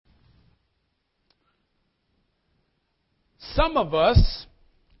Some of us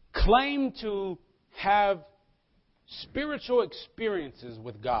claim to have spiritual experiences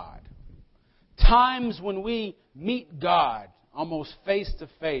with God. Times when we meet God almost face to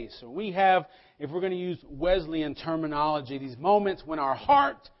face. Or we have, if we're going to use Wesleyan terminology, these moments when our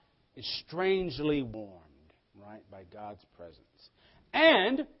heart is strangely warmed, right, by God's presence.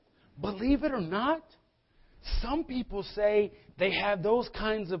 And, believe it or not, some people say they have those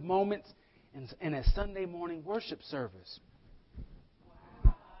kinds of moments in a Sunday morning worship service.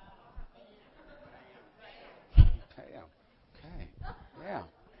 Okay. Yeah.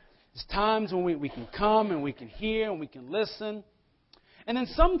 There's times when we can come and we can hear and we can listen. And then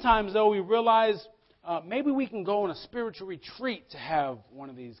sometimes, though, we realize maybe we can go on a spiritual retreat to have one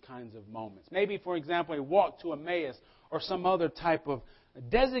of these kinds of moments. Maybe, for example, a walk to Emmaus or some other type of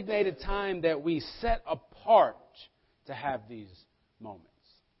designated time that we set apart to have these moments.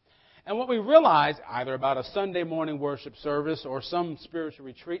 And what we realize, either about a Sunday morning worship service or some spiritual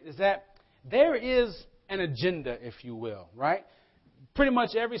retreat, is that there is an agenda, if you will, right? Pretty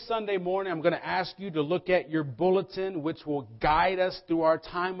much every Sunday morning, I'm going to ask you to look at your bulletin, which will guide us through our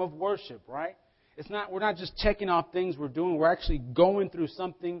time of worship, right? We're not just checking off things we're doing. We're actually going through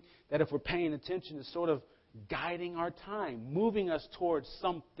something that, if we're paying attention, is sort of guiding our time, moving us towards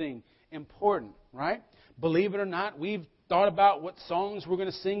something important, right? Believe it or not, we've thought about what songs we're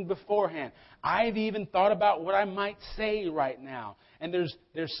going to sing beforehand. I've even thought about what I might say right now. And there's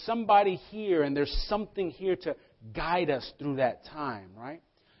somebody here and there's something here to guide us through that time, right?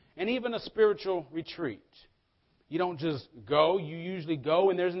 And even a spiritual retreat. You don't just go. You usually go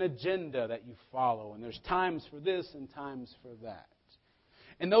and there's an agenda that you follow. And there's times for this and times for that.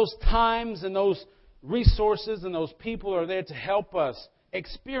 And those times and those resources and those people are there to help us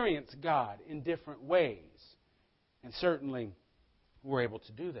experience God in different ways. And certainly, we're able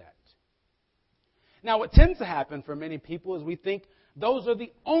to do that. Now, what tends to happen for many people is we think those are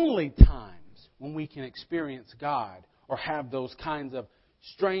the only times when we can experience God or have those kinds of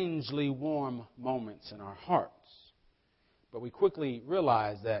strangely warm moments in our hearts. But we quickly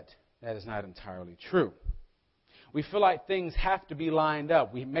realize that that is not entirely true. We feel like things have to be lined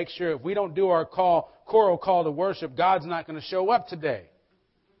up. We make sure if we don't do our choral call to worship, God's not going to show up today.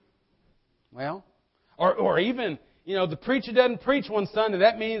 Well, or even, the preacher doesn't preach one Sunday.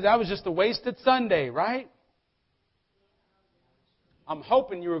 That means that was just a wasted Sunday, right? I'm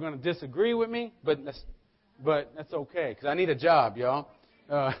hoping you were going to disagree with me, but that's okay, because I need a job, y'all.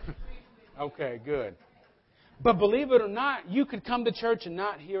 Okay, good. But believe it or not, you could come to church and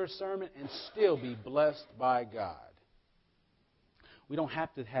not hear a sermon and still be blessed by God. We don't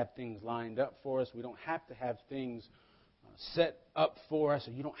have to have things lined up for us. We don't have to have things set up for us.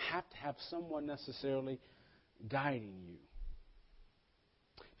 Or you don't have to have someone necessarily guiding you.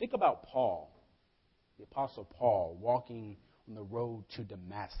 Think about Paul, the Apostle Paul, walking on the road to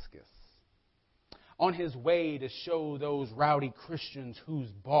Damascus. On his way to show those rowdy Christians who's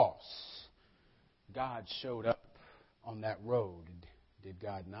boss, God showed up on that road. Did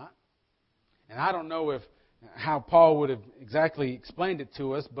God not? And I don't know how Paul would have exactly explained it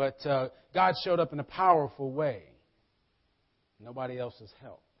to us, but God showed up in a powerful way. Nobody else's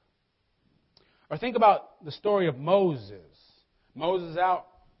help. Or think about the story of Moses. Moses out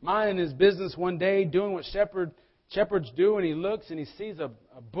minding his business one day, doing what shepherds do, and he looks and he sees a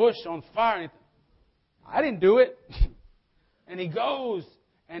bush on fire. And I didn't do it. And he goes,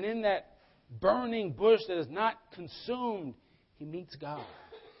 and in that burning bush that is not consumed, he meets God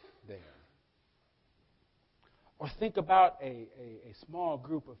there. Or think about a small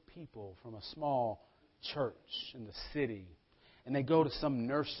group of people from a small church in the city, and they go to some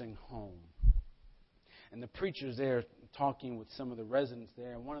nursing home. And the preacher's there talking with some of the residents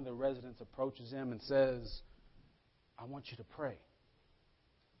there, and one of the residents approaches him and says, I want you to pray.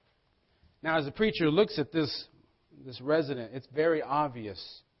 Now, as the preacher looks at this resident, it's very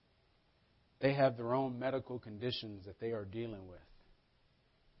obvious they have their own medical conditions that they are dealing with.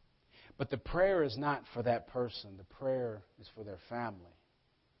 But the prayer is not for that person. The prayer is for their family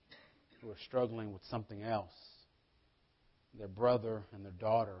who are struggling with something else. Their brother and their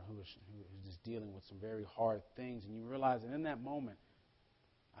daughter who is just dealing with some very hard things. And you realize that in that moment,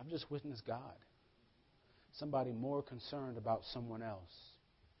 I've just witnessed God. Somebody more concerned about someone else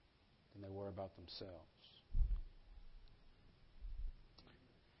than they were about themselves.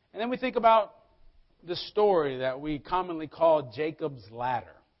 And then we think about the story that we commonly call Jacob's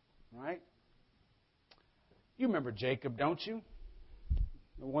ladder, right? You remember Jacob, don't you?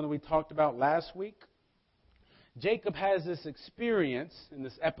 The one that we talked about last week. Jacob has this experience in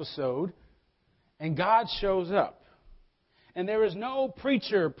this episode, and God shows up. And there is no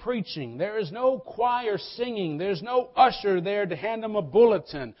preacher preaching. There is no choir singing. There's no usher there to hand them a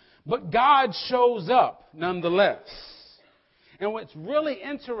bulletin. But God shows up nonetheless. And what's really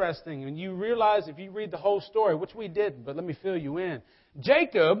interesting, and you realize if you read the whole story, which we didn't, but let me fill you in.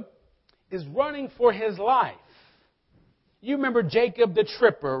 Jacob is running for his life. You remember Jacob the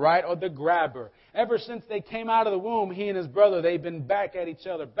tripper, right? Or the grabber. Ever since they came out of the womb, he and his brother, they've been back at each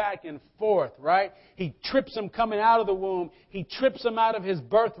other, back and forth, right? He trips him coming out of the womb. He trips him out of his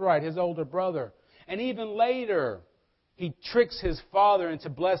birthright, his older brother. And even later, he tricks his father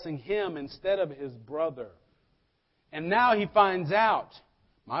into blessing him instead of his brother. And now he finds out,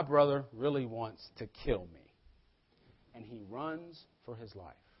 my brother really wants to kill me. And he runs for his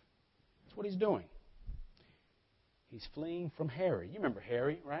life. That's what he's doing. He's fleeing from Harry. You remember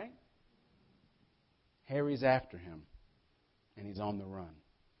Harry, right? Harry's after him, and he's on the run.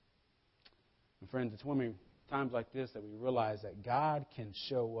 And friends, it's when we times like this that we realize that God can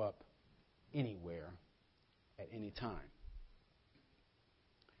show up anywhere at any time.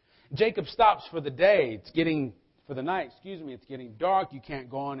 Jacob stops for the day. It's getting dark. You can't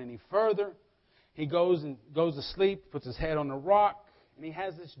go on any further. He goes to sleep, puts his head on the rock, and he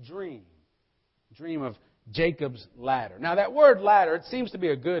has this dream of Jacob's ladder. Now, that word ladder, it seems to be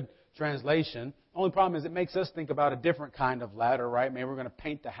a good translation. Only problem is it makes us think about a different kind of ladder, right? Maybe we're going to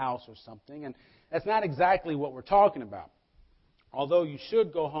paint the house or something. And that's not exactly what we're talking about. Although you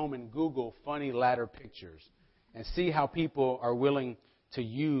should go home and Google funny ladder pictures and see how people are willing to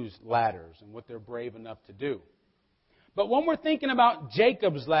use ladders and what they're brave enough to do. But when we're thinking about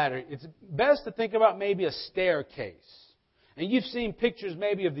Jacob's ladder, it's best to think about maybe a staircase. And you've seen pictures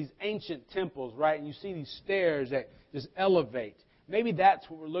maybe of these ancient temples, right? And you see these stairs that just elevate. Maybe that's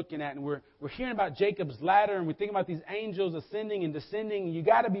what we're looking at. And we're hearing about Jacob's ladder, and we're thinking about these angels ascending and descending. And you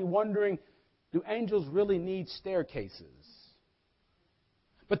got to be wondering, do angels really need staircases?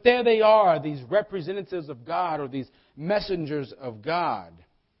 But there they are, these representatives of God, or these messengers of God.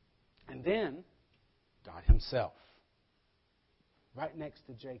 And then God himself, right next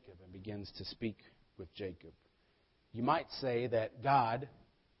to Jacob, and begins to speak with Jacob. You might say that God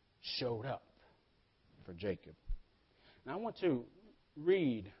showed up for Jacob. Now I want to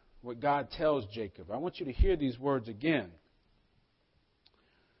read what God tells Jacob. I want you to hear these words again.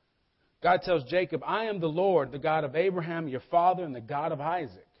 God tells Jacob, I am the Lord, the God of Abraham, your father, and the God of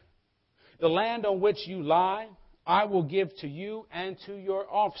Isaac. The land on which you lie, I will give to you and to your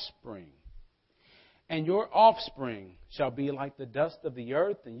offspring. And your offspring shall be like the dust of the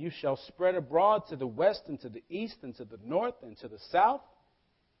earth, and you shall spread abroad to the west and to the east and to the north and to the south.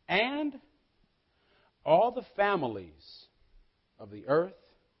 And all the families of the earth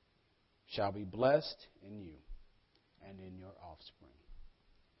shall be blessed in you and in your offspring.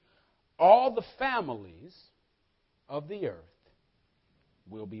 All the families of the earth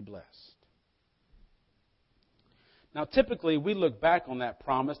will be blessed. Now, typically, we look back on that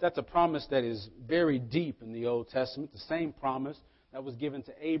promise. That's a promise that is very deep in the Old Testament, the same promise that was given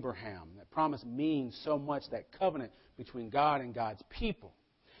to Abraham. That promise means so much, that covenant between God and God's people.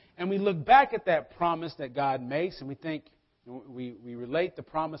 And we look back at that promise that God makes, and we think, we relate the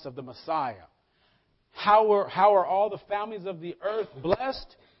promise of the Messiah. How are all the families of the earth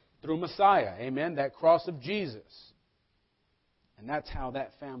blessed? Through Messiah. Amen. That cross of Jesus. And that's how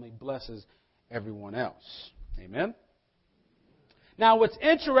that family blesses everyone else. Amen. Now, what's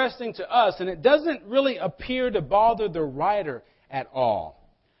interesting to us, and it doesn't really appear to bother the writer at all,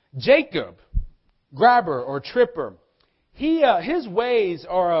 Jacob, grabber or tripper, his ways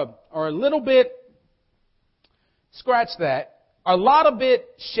are a little bit, scratch that, are a lot of bit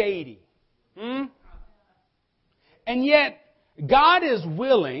shady. And yet, God is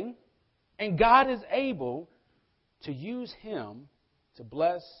willing and God is able to use him to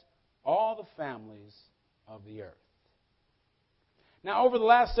bless all the families of the earth. Now, over the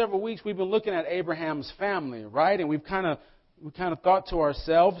last several weeks, we've been looking at Abraham's family, right? And we've kind of thought to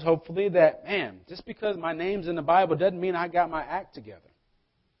ourselves, hopefully, that, man, just because my name's in the Bible doesn't mean I got my act together.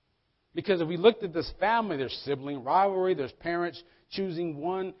 Because if we looked at this family, there's sibling rivalry, there's parents choosing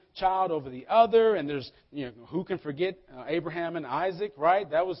one child over the other, and there's, who can forget Abraham and Isaac, right?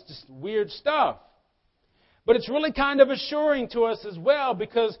 That was just weird stuff. But it's really kind of assuring to us as well,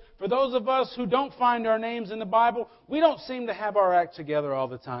 because for those of us who don't find our names in the Bible, we don't seem to have our act together all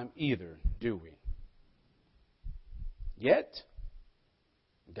the time either, do we? Yet,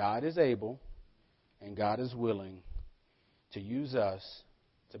 God is able and God is willing to use us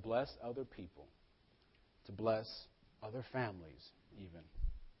to bless other people, to bless other families even.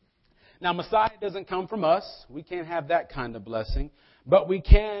 Now, Messiah doesn't come from us. We can't have that kind of blessing, but we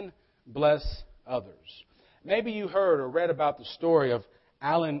can bless others. Maybe you heard or read about the story of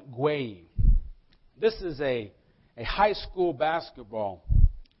Alan Guay. This is a high school basketball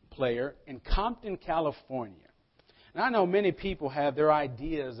player in Compton, California. And I know many people have their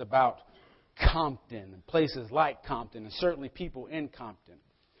ideas about Compton and places like Compton, and certainly people in Compton.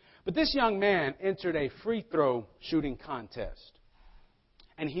 But this young man entered a free throw shooting contest,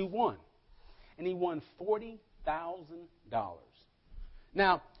 and he won. And he won $40,000.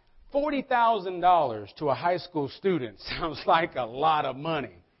 Now, $40,000 to a high school student sounds like a lot of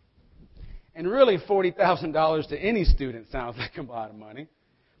money. And really, $40,000 to any student sounds like a lot of money.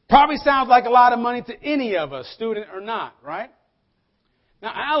 Probably sounds like a lot of money to any of us, student or not, right?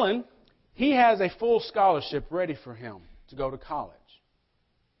 Now, Alan, he has a full scholarship ready for him to go to college.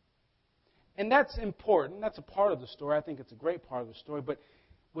 And that's important. That's a part of the story. I think it's a great part of the story. But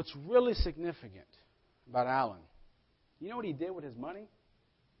what's really significant about Alan, you know what he did with his money?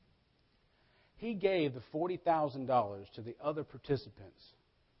 He gave the $40,000 to the other participants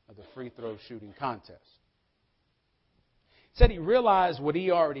of the free throw shooting contest. He said he realized what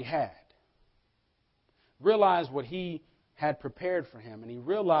he already had, realized what he had prepared for him, and he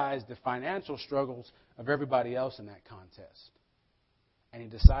realized the financial struggles of everybody else in that contest. And he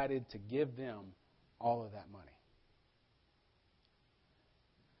decided to give them all of that money.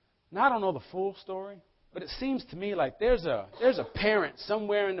 Now, I don't know the full story, but it seems to me like there's a parent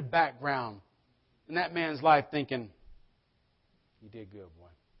somewhere in the background in that man's life thinking, you did good, boy.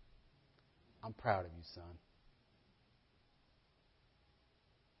 I'm proud of you, son.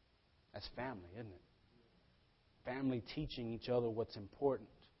 That's family, isn't it? Family teaching each other what's important.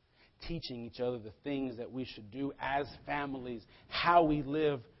 Teaching each other the things that we should do as families, how we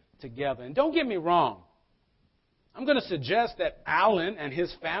live together. And don't get me wrong. I'm going to suggest that Alan and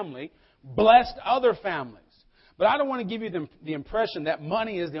his family blessed other families. But I don't want to give you the impression that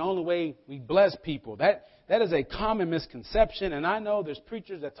money is the only way we bless people. That is a common misconception. And I know there's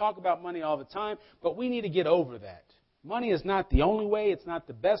preachers that talk about money all the time, but we need to get over that. Money is not the only way. It's not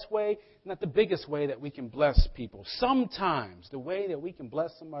the best way. It's not the biggest way that we can bless people. Sometimes the way that we can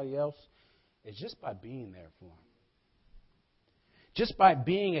bless somebody else is just by being there for them. Just by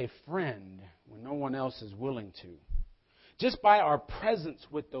being a friend when no one else is willing to. Just by our presence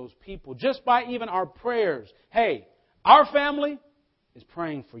with those people. Just by even our prayers. Hey, our family is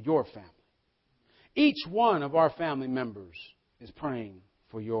praying for your family. Each one of our family members is praying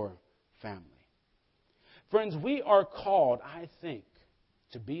for your family. Friends, we are called, I think,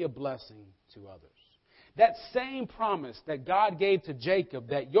 to be a blessing to others. That same promise that God gave to Jacob,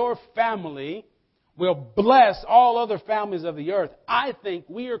 that your family will bless all other families of the earth, I think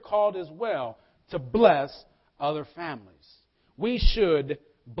we are called as well to bless other families. We should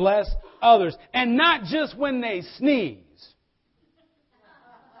bless others, and not just when they sneeze.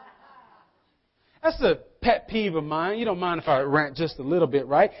 That's a pet peeve of mine. You don't mind if I rant just a little bit,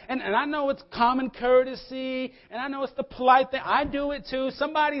 right? And I know it's common courtesy, and I know it's the polite thing. I do it too.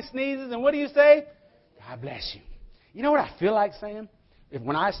 Somebody sneezes, and what do you say? God bless you. You know what I feel like saying?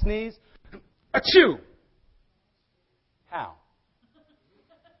 When I sneeze, achoo. How?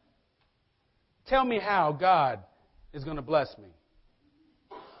 Tell me how God is going to bless me.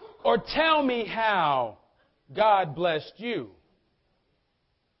 Or tell me how God blessed you.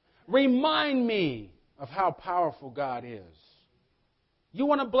 Remind me of how powerful God is. You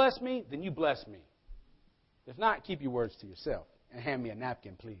want to bless me? Then you bless me. If not, keep your words to yourself and hand me a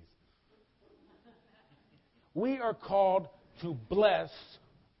napkin, please. We are called to bless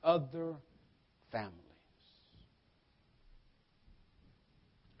other families.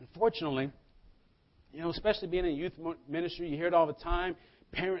 Unfortunately, especially being in youth ministry, you hear it all the time.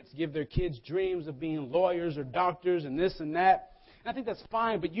 Parents give their kids dreams of being lawyers or doctors and this and that. And I think that's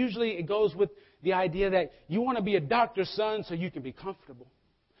fine, but usually it goes with the idea that you want to be a doctor's son so you can be comfortable.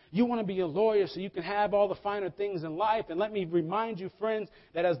 You want to be a lawyer so you can have all the finer things in life. And let me remind you, friends,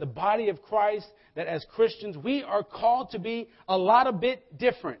 that as the body of Christ, that as Christians, we are called to be a lot of bit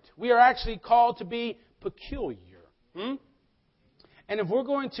different. We are actually called to be peculiar. And if we're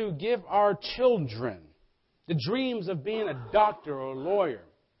going to give our children the dreams of being a doctor or a lawyer,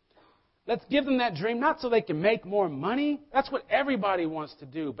 let's give them that dream, not so they can make more money. That's what everybody wants to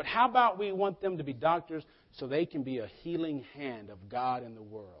do. But how about we want them to be doctors so they can be a healing hand of God in the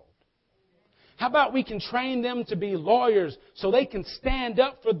world? How about we can train them to be lawyers so they can stand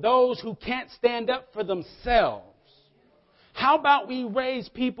up for those who can't stand up for themselves? How about we raise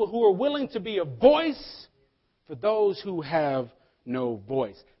people who are willing to be a voice for those who have no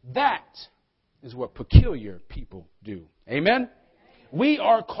voice? That is what peculiar people do. Amen? We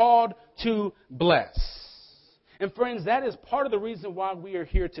are called to bless. And friends, that is part of the reason why we are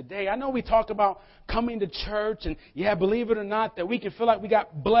here today. I know we talk about coming to church and, believe it or not, that we can feel like we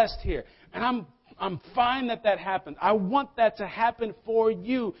got blessed here. And I'm fine that happens. I want that to happen for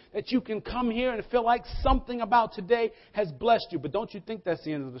you, that you can come here and feel like something about today has blessed you. But don't you think that's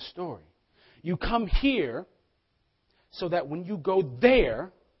the end of the story? You come here so that when you go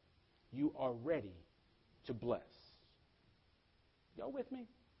there, you are ready to bless. Y'all with me?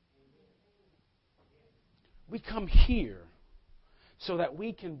 We come here so that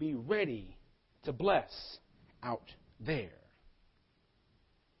we can be ready to bless out there.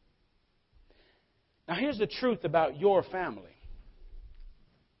 Now, here's the truth about your family.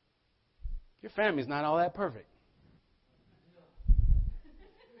 Your family's not all that perfect.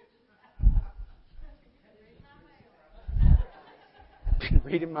 Been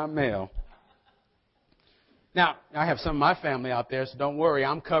reading my mail. Now, I have some of my family out there, so don't worry.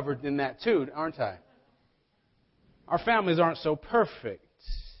 I'm covered in that too, aren't I? Our families aren't so perfect.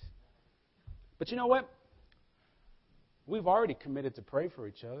 But you know what? We've already committed to pray for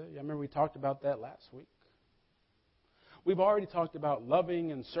each other. I remember we talked about that last week. We've already talked about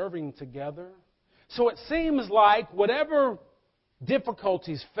loving and serving together. So it seems like whatever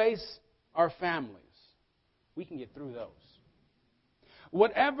difficulties face our families, we can get through those.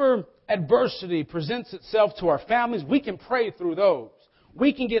 Whatever adversity presents itself to our families, we can pray through those.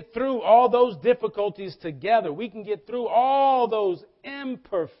 We can get through all those difficulties together. We can get through all those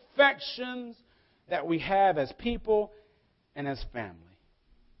imperfections that we have as people and as family.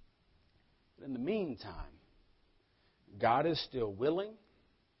 But in the meantime, God is still willing,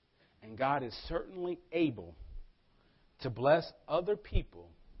 and God is certainly able to bless other people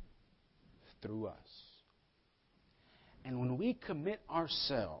through us. And when we commit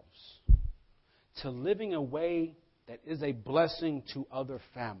ourselves to living a way that is a blessing to other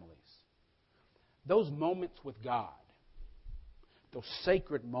families, those moments with God, those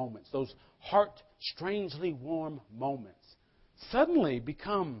sacred moments, those heart-strangely warm moments, suddenly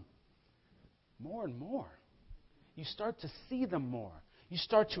become more and more. You start to see them more. You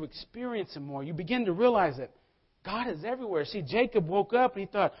start to experience them more. You begin to realize that God is everywhere. See, Jacob woke up and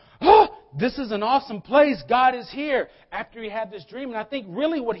he thought, this is an awesome place. God is here, after he had this dream. And I think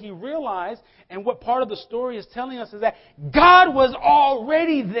really what he realized, and what part of the story is telling us, is that God was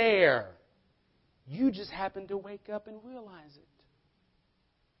already there. You just happened to wake up and realize it.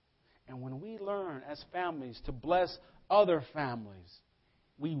 And when we learn as families to bless other families,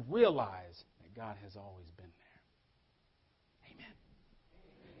 we realize that God has always been there. Amen.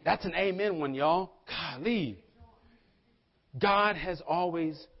 That's an amen one, y'all. Golly. God has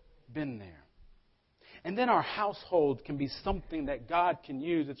always been there. And then our household can be something that God can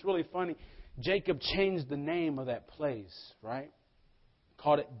use. It's really funny. Jacob changed the name of that place, right?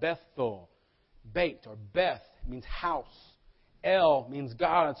 Called it Bethel. Beit, or Beth, means house. El means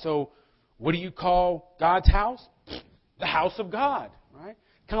God. So what do you call God's house? The house of God, right?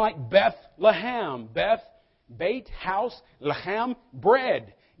 Kind of like Bethlehem. Beth, Beit, house, Lahem,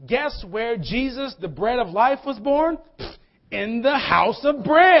 bread. Guess where Jesus, the bread of life, was born? In the house of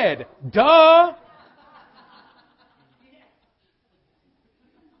bread. Duh!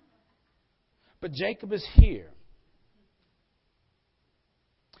 But Jacob is here.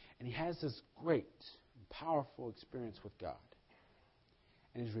 And he has this great and powerful experience with God.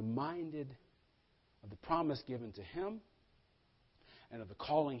 And he's reminded of the promise given to him and of the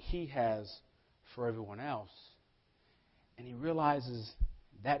calling he has for everyone else. And he realizes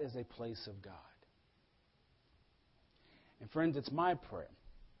that is a place of God. And friends, it's my prayer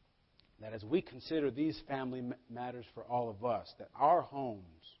that as we consider these family matters for all of us, that our homes,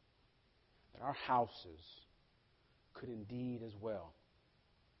 that our houses could indeed as well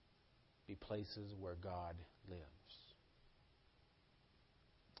be places where God lives.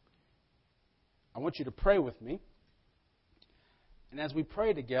 I want you to pray with me. And as we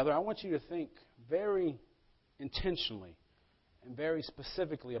pray together, I want you to think very intentionally and very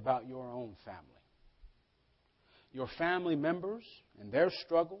specifically about your own family. Your family members and their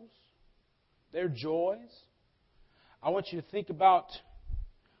struggles, their joys. I want you to think about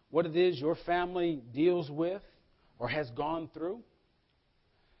what it is your family deals with or has gone through.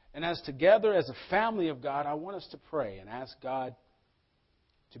 And as together, as a family of God, I want us to pray and ask God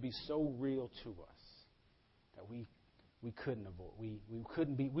to be so real to us that we couldn't avoid.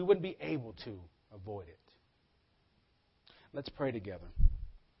 We wouldn't be able to avoid it. Let's pray together.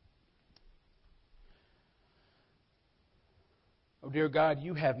 Oh, dear God,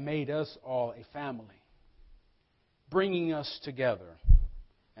 you have made us all a family, bringing us together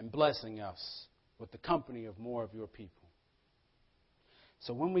and blessing us with the company of more of your people.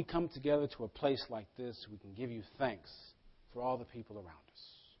 So when we come together to a place like this, we can give you thanks for all the people around us.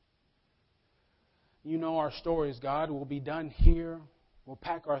 You know our stories, God. We'll be done here. We'll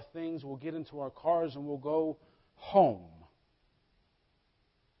pack our things. We'll get into our cars and we'll go home.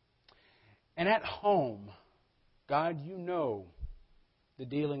 And at home, God, you know the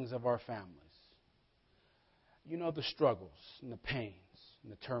dealings of our families. You know the struggles and the pains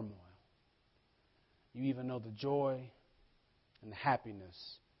and the turmoil. You even know the joy and the happiness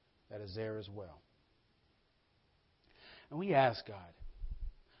that is there as well. And we ask, God,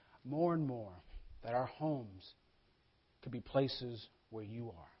 more and more that our homes could be places where you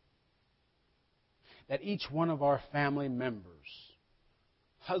are. That each one of our family members,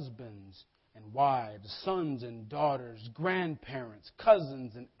 husbands and wives, sons and daughters, grandparents,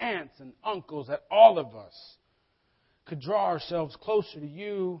 cousins and aunts and uncles, that all of us could draw ourselves closer to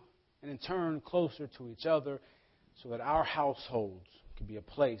you and in turn closer to each other so that our households could be a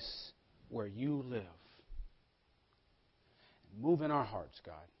place where you live. Move in our hearts,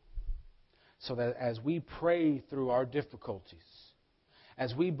 God, so that as we pray through our difficulties,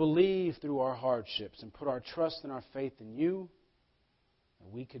 as we believe through our hardships and put our trust and our faith in you,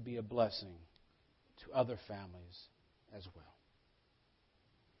 that we could be a blessing to other families as well.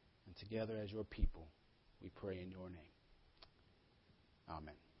 And together as your people, we pray in your name.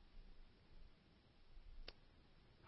 Amen.